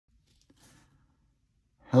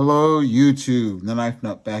Hello YouTube, The Knife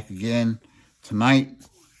Nut back again. Tonight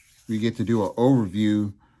we get to do an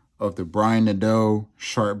overview of the Brian Nadeau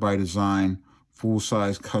Sharp by Design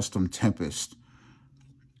full-size Custom Tempest.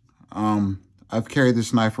 I've carried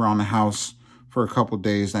this knife around the house for a couple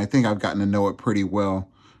days, and I think I've gotten to know it pretty well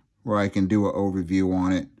where I can do an overview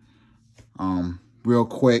on it. Real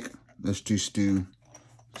quick, let's just do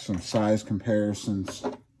some size comparisons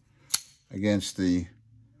against the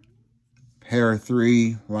Para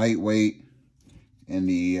 3 lightweight and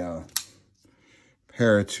the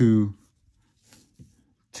Para 2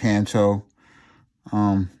 Tanto.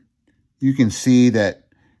 You can see that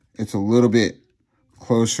it's a little bit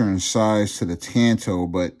closer in size to the Tanto,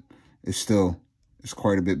 but it's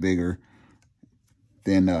quite a bit bigger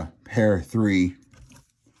than the Para 3.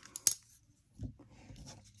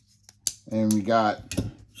 And we got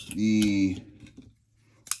the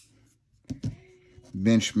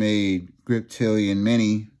Benchmade Griptilian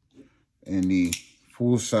Mini and the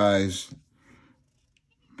full-size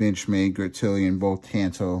Benchmade Griptilian, both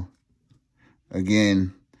Tanto.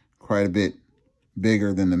 Again, quite a bit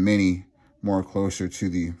bigger than the Mini, more closer to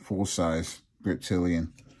the full-size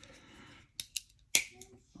Griptilian.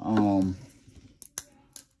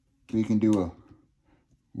 We can do a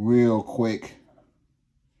real quick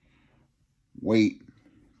weight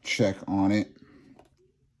check on it.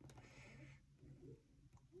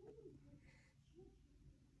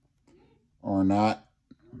 Or not.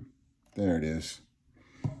 There it is.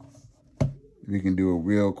 We can do a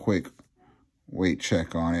real quick weight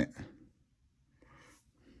check on it.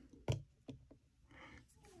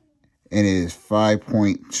 And it is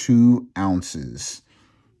 5.2 ounces.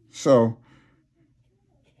 So,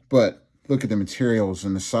 but look at the materials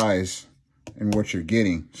and the size and what you're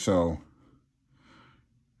getting. So,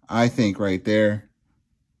 I think right there,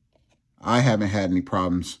 I haven't had any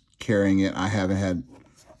problems carrying it. I haven't had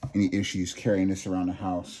any issues carrying this around the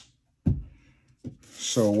house.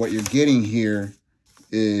 So what you're getting here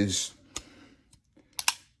is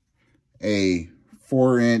a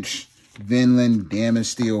 4-inch Vinland Damage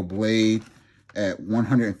Steel blade at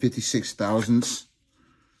 156 thousandths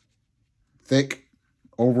thick,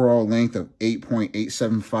 overall length of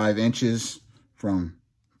 8.875 inches from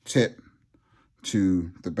tip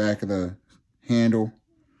to the back of the handle.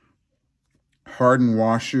 Hardened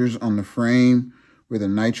washers on the frame with a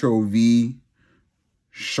Nitro V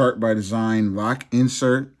Sharp by Design lock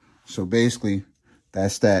insert. So basically,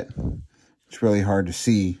 that's that. It's really hard to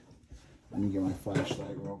see. Let me get my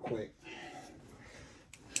flashlight real quick.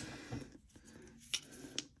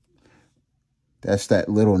 That's that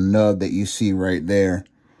little nub that you see right there.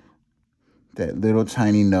 That little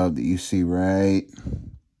tiny nub that you see right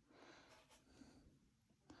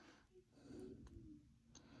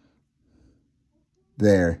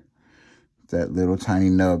there. That little tiny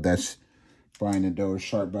nub. That's Brian Nadeau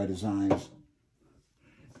Sharp by Designs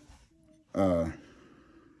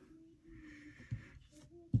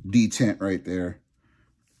detent right there.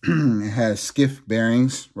 It has skiff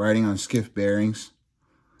bearings, riding on skiff bearings.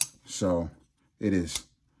 So it is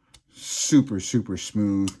super, super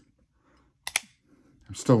smooth.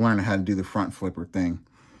 I'm still learning how to do the front flipper thing.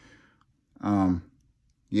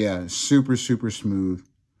 Yeah, super, super smooth.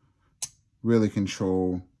 Really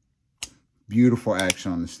controlled. Beautiful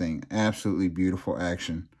action on this thing. Absolutely beautiful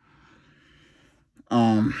action.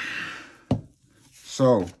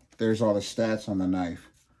 So there's all the stats on the knife.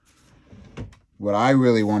 What I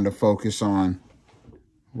really wanted to focus on,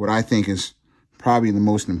 what I think is probably the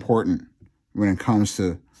most important when it comes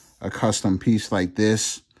to a custom piece like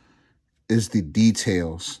this, is the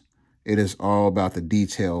details. It is all about the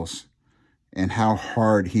details and how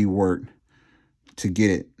hard he worked to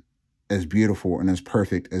get it as beautiful and as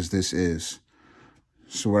perfect as this is.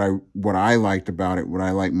 So what I liked about it, what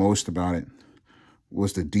I liked most about it,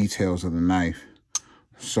 was the details of the knife.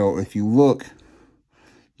 So if you look,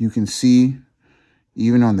 you can see,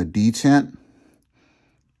 even on the detent,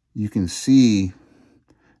 you can see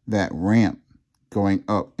that ramp going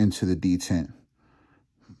up into the detent.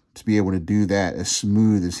 To be able to do that as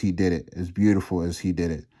smooth as he did it, as beautiful as he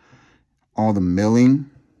did it. All the milling,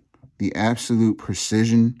 the absolute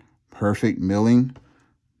precision, perfect milling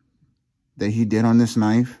that he did on this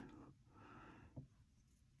knife,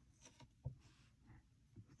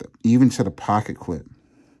 even to the pocket clip,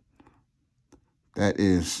 that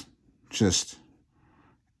is just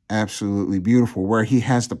absolutely beautiful, where he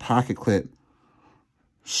has the pocket clip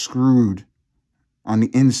screwed on the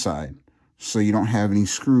inside, so you don't have any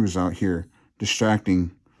screws out here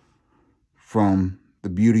distracting from the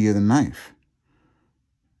beauty of the knife.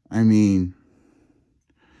 I mean,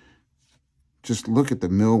 just look at the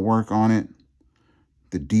mill work on it.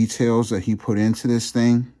 the details that he put into this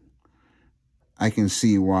thing, I can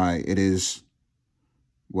see why it is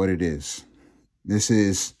what it is. This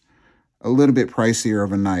is a little bit pricier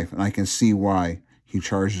of a knife, and I can see why he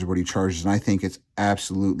charges what he charges. And I think it's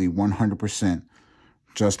absolutely 100%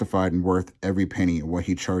 justified and worth every penny of what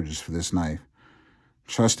he charges for this knife.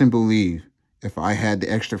 Trust and believe, if I had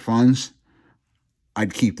the extra funds,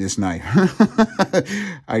 I'd keep this knife.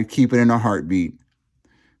 I'd keep it in a heartbeat.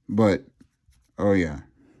 But, oh yeah,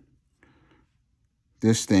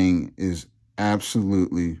 this thing is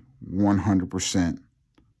absolutely 100%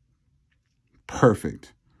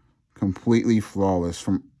 perfect, completely flawless.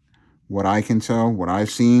 From what I can tell, what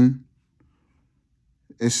I've seen,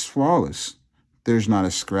 it's flawless. There's not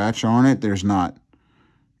a scratch on it. There's not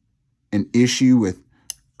an issue with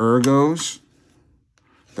ergos.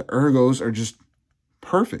 The ergos are just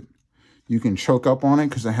perfect. You can choke up on it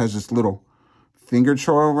because it has this little finger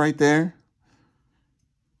choil right there.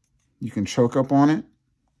 You can choke up on it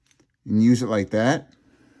and use it like that.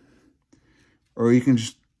 Or you can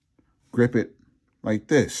just grip it like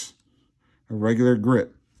this, a regular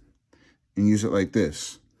grip, and use it like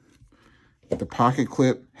this. The pocket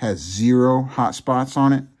clip has 0 hot spots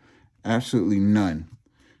on it. Absolutely none.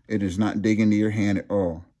 It does not dig into your hand at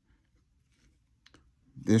all.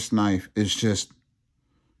 This knife is just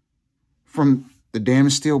from the damn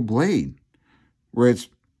steel blade, where it's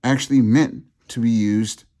actually meant to be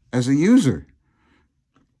used as a user.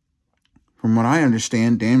 From what I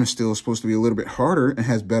understand, damn steel is supposed to be a little bit harder and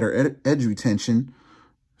has better edge retention.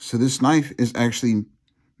 So this knife is actually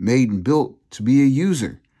made and built to be a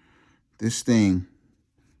user. This thing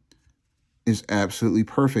is absolutely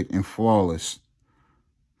perfect and flawless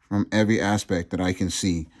from every aspect that I can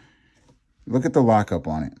see. Look at the lockup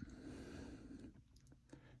on it.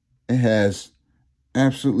 It has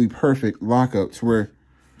absolutely perfect lockup to where,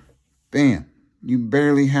 bam, you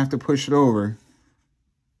barely have to push it over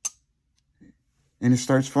and it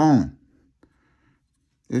starts falling.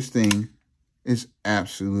 This thing is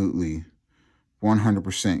absolutely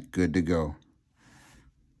 100% good to go.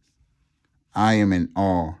 I am in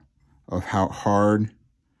awe of how hard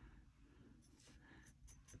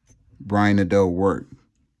Brian Nadeau worked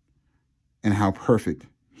and how perfect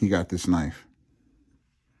he got this knife.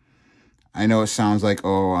 I know it sounds like,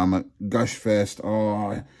 oh, I'm a gush fest.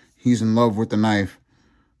 Oh, he's in love with the knife.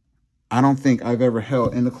 I don't think I've ever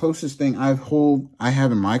held, and the closest thing I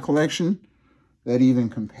have in my collection that even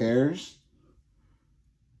compares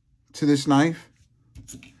to this knife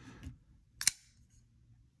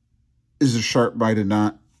is a Sharp by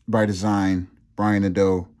Design Brian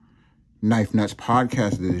Nadeau Knife Nuts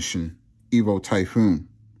Podcast Edition Evo Typhoon.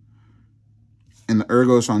 And the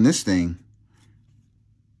ergos on this thing,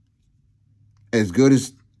 as good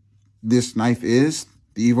as this knife is,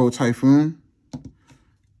 the Evo Typhoon,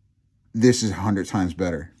 this is 100 times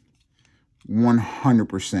better.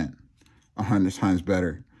 100%. 100 times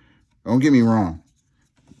better. Don't get me wrong.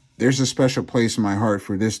 There's a special place in my heart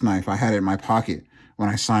for this knife. I had it in my pocket when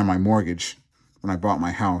I signed my mortgage, when I bought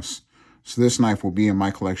my house. So this knife will be in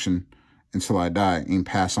my collection until I die and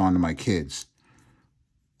pass on to my kids.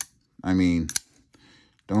 I mean,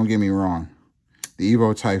 don't get me wrong. The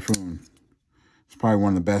Evo Typhoon is probably one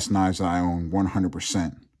of the best knives that I own,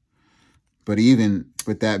 100%. But even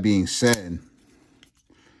with that being said,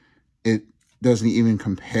 it doesn't even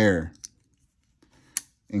compare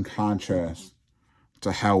in contrast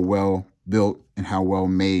to how well built and how well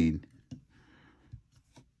made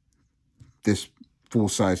this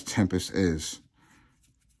full-size Tempest is.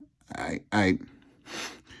 I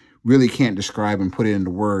really can't describe and put it into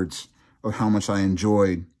words of how much I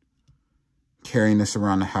enjoyed carrying this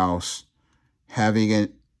around the house, having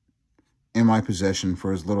it in my possession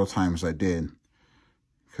for as little time as I did,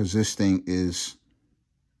 because this thing is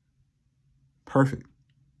perfect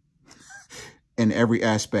in every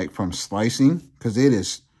aspect, from slicing, because it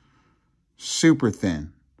is super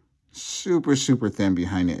thin, super thin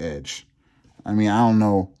behind the edge. I mean, I don't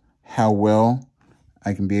know how well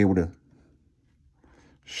I can be able to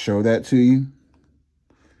show that to you,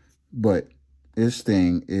 but this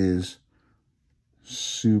thing is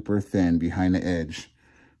super thin behind the edge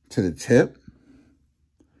to the tip.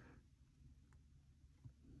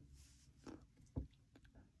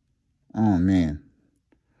 Oh man,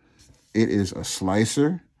 it is a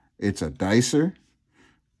slicer. It's a dicer.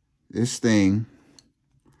 This thing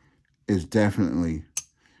is definitely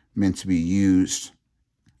meant to be used,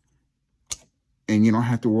 and you don't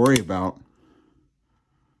have to worry about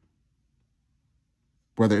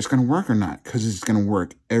whether it's going to work or not, because it's going to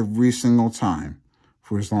work every single time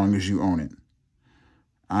for as long as you own it.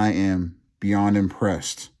 I am beyond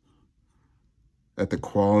impressed at the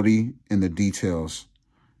quality and the details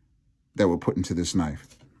that were put into this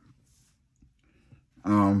knife.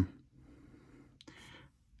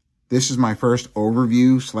 This is my first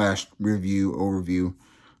overview / review overview.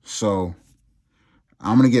 So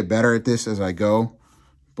I'm going to get better at this as I go.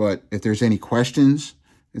 But if there's any questions,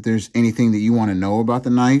 if there's anything that you want to know about the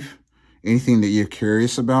knife, anything that you're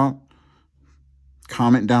curious about,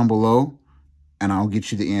 comment down below and I'll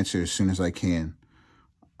get you the answer as soon as I can.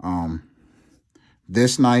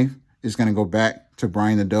 This knife is going to go back to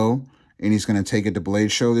Brian Nadeau and he's going to take it to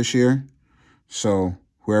Blade Show this year. So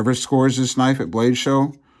whoever scores this knife at Blade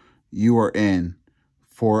Show, you are in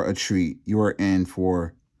for a treat. You are in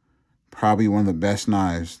for probably one of the best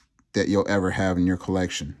knives that you'll ever have in your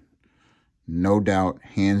collection. No doubt,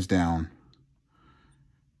 hands down.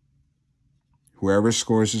 Whoever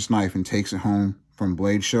scores this knife and takes it home from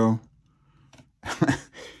Blade Show,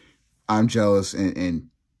 I'm jealous, and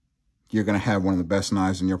you're going to have one of the best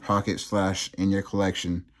knives in your pocket / in your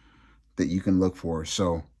collection that you can look for.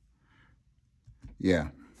 So, yeah.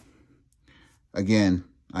 Again,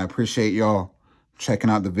 I appreciate y'all checking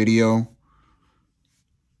out the video.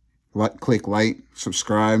 Click like,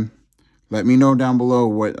 subscribe. Let me know down below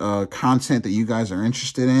what content that you guys are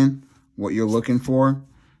interested in, what you're looking for.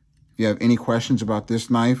 If you have any questions about this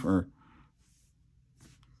knife, or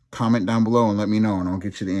comment down below and let me know and I'll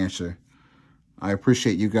get you the answer. I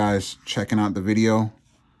appreciate you guys checking out the video.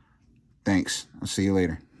 Thanks. I'll see you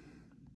later.